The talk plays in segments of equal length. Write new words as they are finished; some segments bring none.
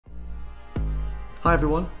Hi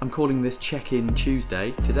everyone, I'm calling this Check-In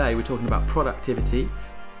Tuesday. Today we're talking about productivity,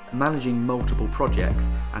 managing multiple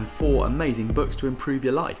projects, and 4 amazing books to improve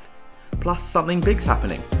your life. Plus something big's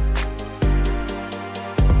happening.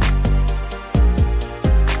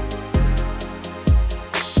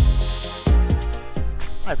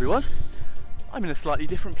 Hi everyone, I'm in a slightly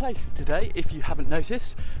different place today if you haven't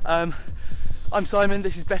noticed. I'm Simon,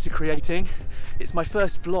 this is Better Creating. It's my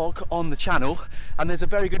first vlog on the channel and there's a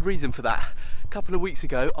very good reason for that. A couple of weeks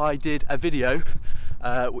ago I did a video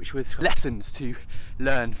which was lessons to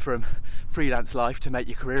learn from freelance life to make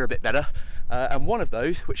your career a bit better, and one of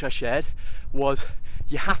those which I shared was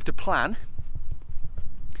you have to plan,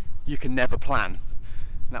 you can never plan.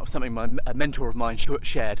 And that was something a mentor of mine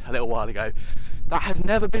shared a little while ago. That has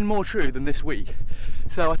never been more true than this week.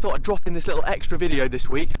 So I thought I'd drop in this little extra video this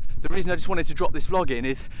week. The reason I just wanted to drop this vlog in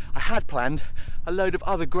is I had planned a load of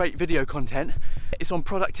other great video content. It's on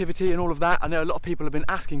productivity and all of that. I know a lot of people have been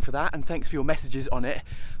asking for that and thanks for your messages on it.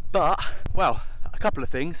 But, well, a couple of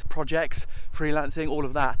things, projects, freelancing, all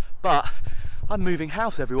of that. But I'm moving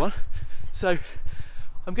house, everyone. So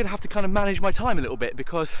I'm gonna have to kind of manage my time a little bit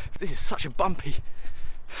because this is such a bumpy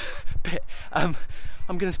bit. I'm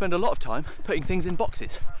going to spend a lot of time putting things in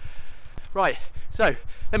boxes. Right, so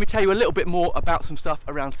let me tell you a little bit more about some stuff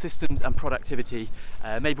around systems and productivity.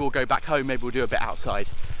 Maybe we'll go back home, maybe we'll do a bit outside.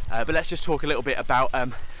 But let's just talk a little bit about,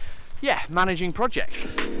 yeah, managing projects.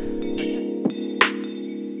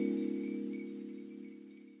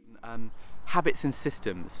 Habits and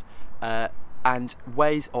systems and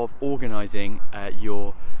ways of organising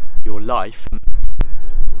your life.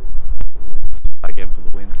 Again for the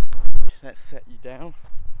wind. Let's set you down.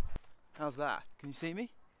 How's that? Can you see me?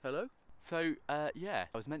 Hello? So yeah,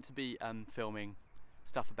 I was meant to be filming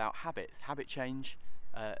stuff about habits, habit change,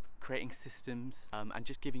 creating systems, and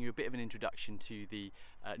just giving you a bit of an introduction to the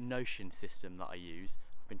Notion system that I use.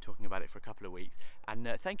 I've been talking about it for a couple of weeks, and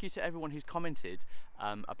thank you to everyone who's commented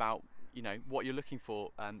about what you're looking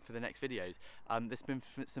for the next videos. There's been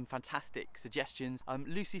some fantastic suggestions.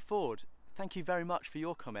 Lucy Ford, thank you very much for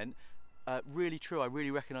your comment. Really true, I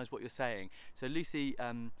really recognise what you're saying. So Lucy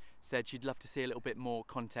said she'd love to see a little bit more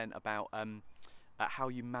content about how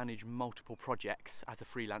you manage multiple projects as a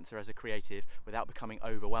freelancer, as a creative, without becoming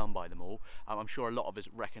overwhelmed by them all. I'm sure a lot of us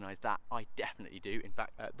recognise that. I definitely do. In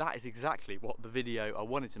fact, that is exactly what the video I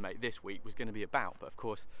wanted to make this week was going to be about. But of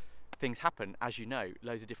course, things happen, as you know,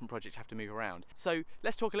 loads of different projects have to move around. So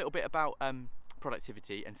let's talk a little bit about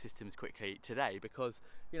productivity and systems quickly today, because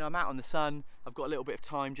I'm out in the sun, I've got a little bit of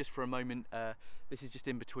time just for a moment. This is just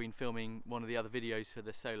in between filming one of the other videos for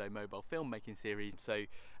the solo mobile filmmaking series. So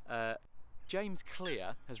James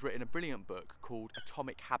Clear has written a brilliant book called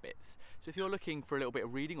Atomic Habits. So if you're looking for a little bit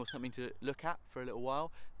of reading or something to look at for a little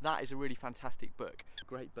while, that is a really fantastic book.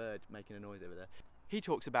 Great bird making a noise over there. He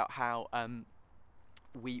talks about how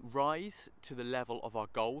we rise to the level of our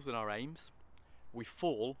goals and our aims, we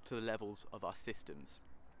fall to the levels of our systems.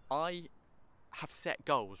 I have set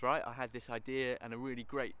goals, right? I had this idea and a really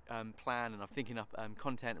great plan, and I'm thinking up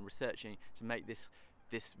content and researching to make this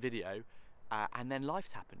video, and then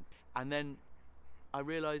life's happened. And then I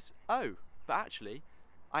realised, oh, but actually,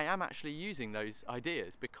 I am actually using those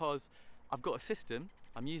ideas because I've got a system.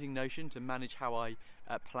 I'm using Notion to manage how I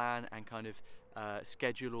plan and kind of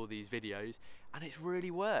schedule all these videos, and it's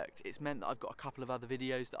really worked. It's meant that I've got a couple of other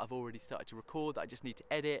videos that I've already started to record that I just need to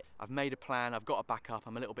edit. I've made a plan, I've got a backup,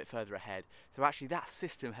 I'm a little bit further ahead. So actually that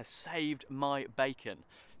system has saved my bacon.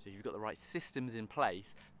 So if you've got the right systems in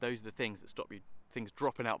place, those are the things that stop things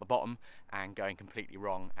dropping out the bottom and going completely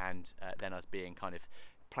wrong, and then us being kind of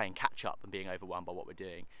playing catch up and being overwhelmed by what we're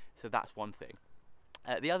doing. So that's one thing.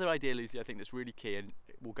 The other idea, Lucy, I think that's really key, and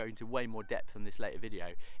we'll go into way more depth on this later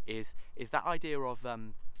video, is that idea of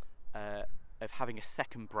having a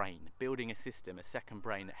second brain, building a system, a second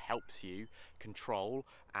brain that helps you control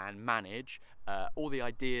and manage all the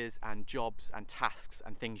ideas and jobs and tasks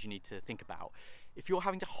and things you need to think about. If you're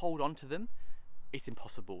having to hold on to them, it's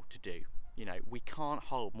impossible to do. We can't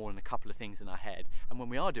hold more than a couple of things in our head, and when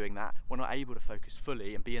we are doing that, we're not able to focus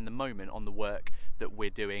fully and be in the moment on the work that we're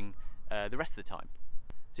doing the rest of the time.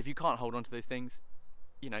 So if you can't hold on to those things,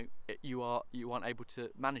 you aren't able to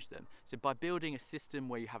manage them. So by building a system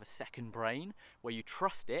where you have a second brain, where you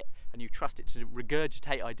trust it and you trust it to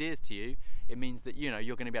regurgitate ideas to you, it means that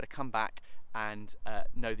you're going to be able to come back and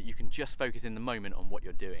know that you can just focus in the moment on what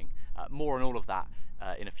you're doing. More on all of that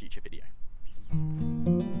in a future video.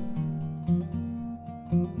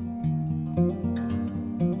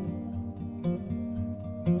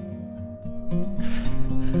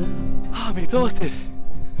 I'm exhausted.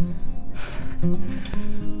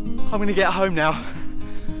 I'm gonna get home now.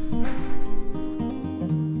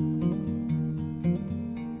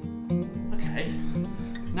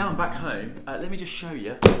 I'm back home. Let me just show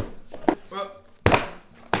you. I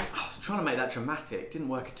was trying to make that dramatic. Didn't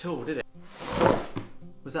work at all, did it?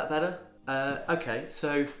 Was that better? Okay,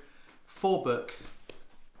 so 4 books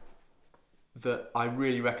that I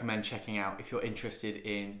really recommend checking out if you're interested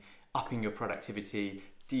in upping your productivity,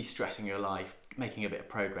 de-stressing your life, making a bit of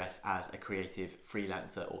progress as a creative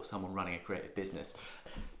freelancer or someone running a creative business.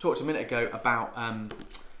 Talked a minute ago about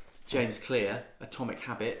James Clear, Atomic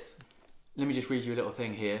Habits. Let me just read you a little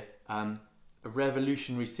thing here. A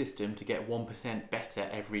revolutionary system to get 1% better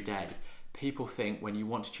every day. People think when you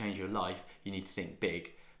want to change your life, you need to think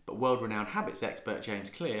big. But world-renowned habits expert James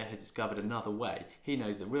Clear has discovered another way. He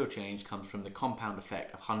knows that real change comes from the compound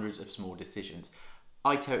effect of hundreds of small decisions.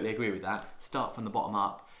 I totally agree with that. Start from the bottom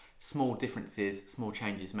up. Small differences, small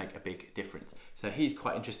changes make a big difference. So he's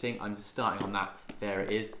quite interesting. I'm just starting on that. There it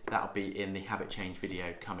is. That'll be in the habit change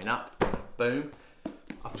video coming up. Boom.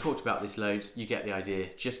 I've talked about this loads. You get the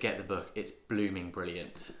idea. Just get the book. It's blooming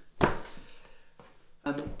brilliant.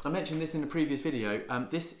 I mentioned this in the previous video.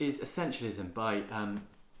 This is Essentialism by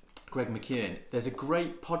Greg McKeown. There's a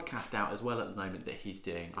great podcast out as well at the moment that he's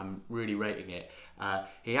doing. I'm really rating it.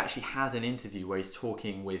 He actually has an interview where he's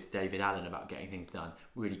talking with David Allen about getting things done.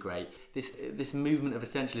 Really great. This movement of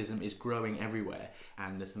essentialism is growing everywhere,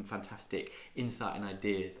 and there's some fantastic insight and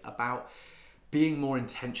ideas about being more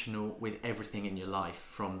intentional with everything in your life,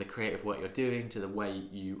 from the creative work you're doing to the way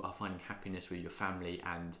you are finding happiness with your family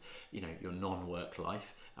and your non-work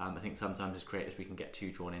life. I think sometimes as creators we can get too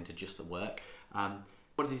drawn into just the work.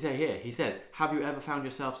 What does he say here? He says, have you ever found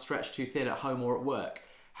yourself stretched too thin at home or at work?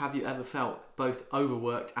 Have you ever felt both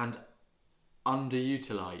overworked and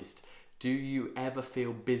underutilized? Do you ever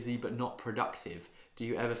feel busy but not productive? Do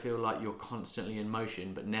you ever feel like you're constantly in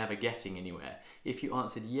motion but never getting anywhere? If you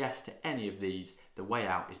answered yes to any of these, the way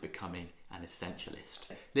out is becoming an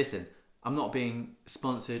essentialist. Listen, I'm not being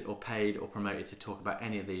sponsored or paid or promoted to talk about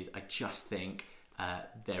any of these. I just think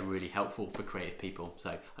they're really helpful for creative people. So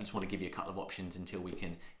I just want to give you a couple of options until we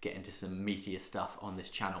can get into some meatier stuff on this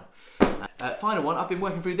channel. Final one, I've been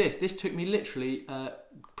working through this. This took me literally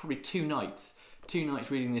probably 2 nights. 2 nights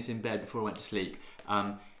reading this in bed before I went to sleep.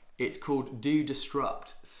 It's called Do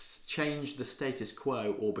Disrupt, Change the Status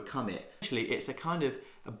Quo or Become It. Actually, it's a kind of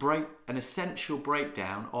an essential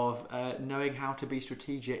breakdown of knowing how to be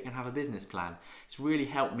strategic and have a business plan. It's really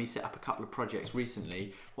helped me set up a couple of projects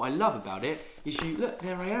recently. What I love about it is look,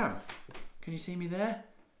 there I am. Can you see me there?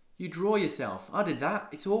 You draw yourself. I did that.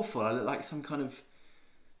 It's awful. I look like some kind of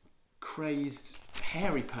crazed,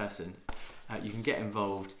 hairy person. You can get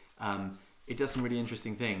involved. It does some really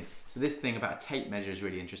interesting things. So this thing about a tape measure is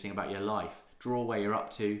really interesting about your life. Draw where you're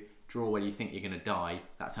up to, draw where you think you're going to die.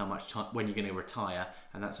 That's how much time, when you're going to retire,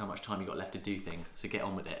 and that's how much time you've got left to do things. So get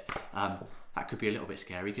on with it. That could be a little bit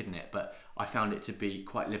scary, couldn't it? But I found it to be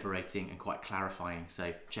quite liberating and quite clarifying.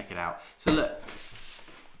 So check it out. So look,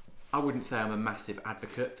 I wouldn't say I'm a massive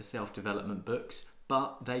advocate for self-development books,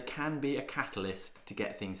 but they can be a catalyst to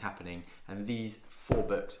get things happening. And these 4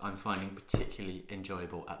 books I'm finding particularly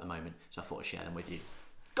enjoyable at the moment. So I thought I'd share them with you.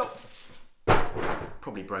 Go!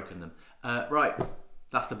 Probably broken them. Right,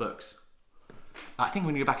 that's the books. I think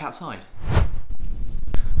we're gonna go back outside.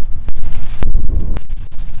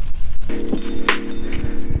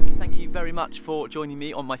 Thank you very much for joining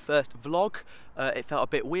me on my first vlog. It felt a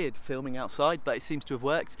bit weird filming outside, but it seems to have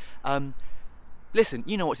worked. Listen,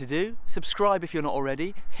 you know what to do. Subscribe if you're not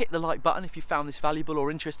already. Hit the like button if you found this valuable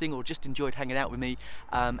or interesting or just enjoyed hanging out with me.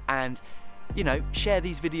 And share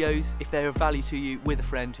these videos if they're of value to you with a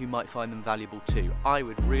friend who might find them valuable too. I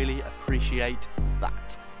would really appreciate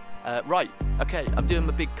that. Right, okay, I'm doing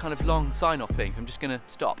a big kind of long sign-off thing, so I'm just gonna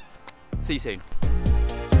stop. See you soon.